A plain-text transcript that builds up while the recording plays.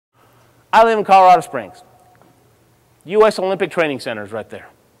I live in Colorado Springs. U.S. Olympic Training Center is right there.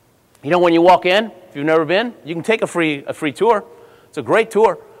 You know, when you walk in, if you've never been, you can take a free tour. It's a great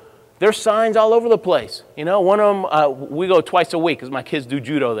tour. There's signs all over the place. You know, one of them, we go twice a week because my kids do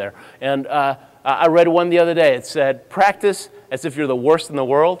judo there. And I read one the other day. It said, practice as if you're the worst in the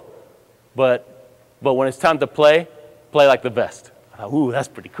world, but when it's time to play, play like the best. I thought, ooh, that's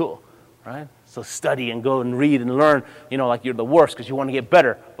pretty cool, right? So study and go and read and learn, you know, like you're the worst because you want to get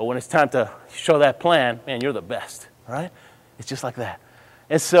better. But when it's time to show that plan, man, you're the best, right? It's just like that.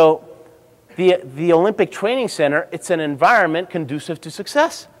 And so the Olympic Training Center, it's an environment conducive to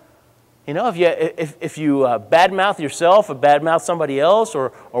success. You know, if you badmouth yourself or badmouth somebody else or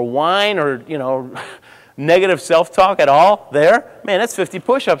whine or, you know, negative self-talk at all there, man, that's 50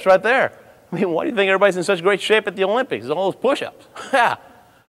 push-ups right there. I mean, why do you think everybody's in such great shape at the Olympics? All those push-ups. Yeah.